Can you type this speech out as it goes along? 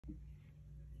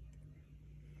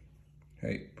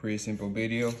Hey, pretty simple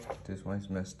video. This one's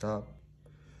messed up.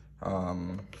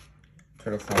 Try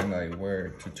to find like where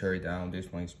to tear it down.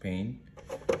 This one's pain.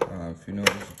 If you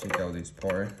notice, you take out this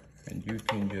part and you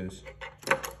can just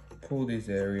pull this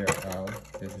area out.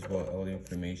 This is what all the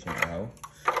information out.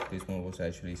 This one was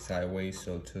actually sideways,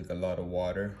 so it took a lot of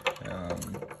water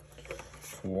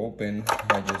to open.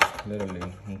 I just literally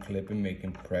unclip it,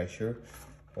 making pressure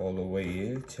all the way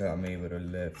in till I'm able to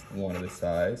lift one of the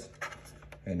sides.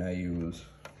 And I use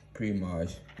pretty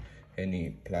much any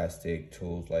plastic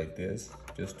tools like this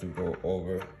just to go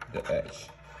over the edge,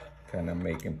 kind of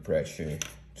making pressure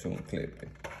to unclip it.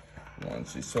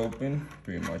 Once it's open,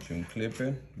 pretty much unclip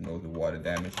it. You know the water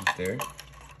damage is there,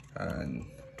 and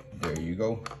there you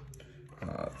go.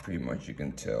 Pretty much you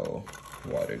can tell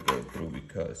water go through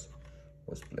because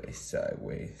it was placed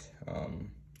sideways.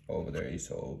 Over there is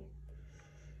all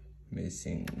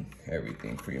missing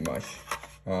everything pretty much.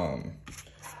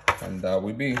 And that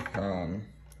would be,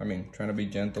 I mean, trying to be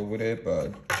gentle with it,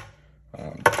 but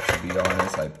to be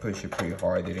honest, I pushed it pretty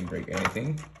hard, didn't break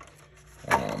anything.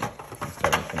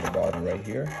 Starting from the bottom right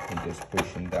here and just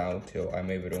pushing down till I'm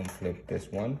able to unclip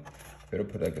this one. Better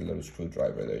put like a little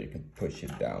screwdriver there, you can push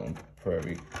it down,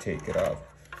 probably take it off,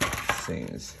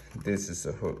 since this is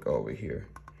a hook over here.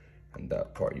 And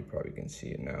that part, you probably can see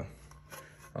it now.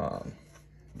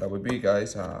 That would be,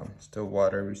 guys, still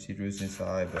water residues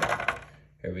inside, but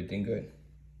everything good.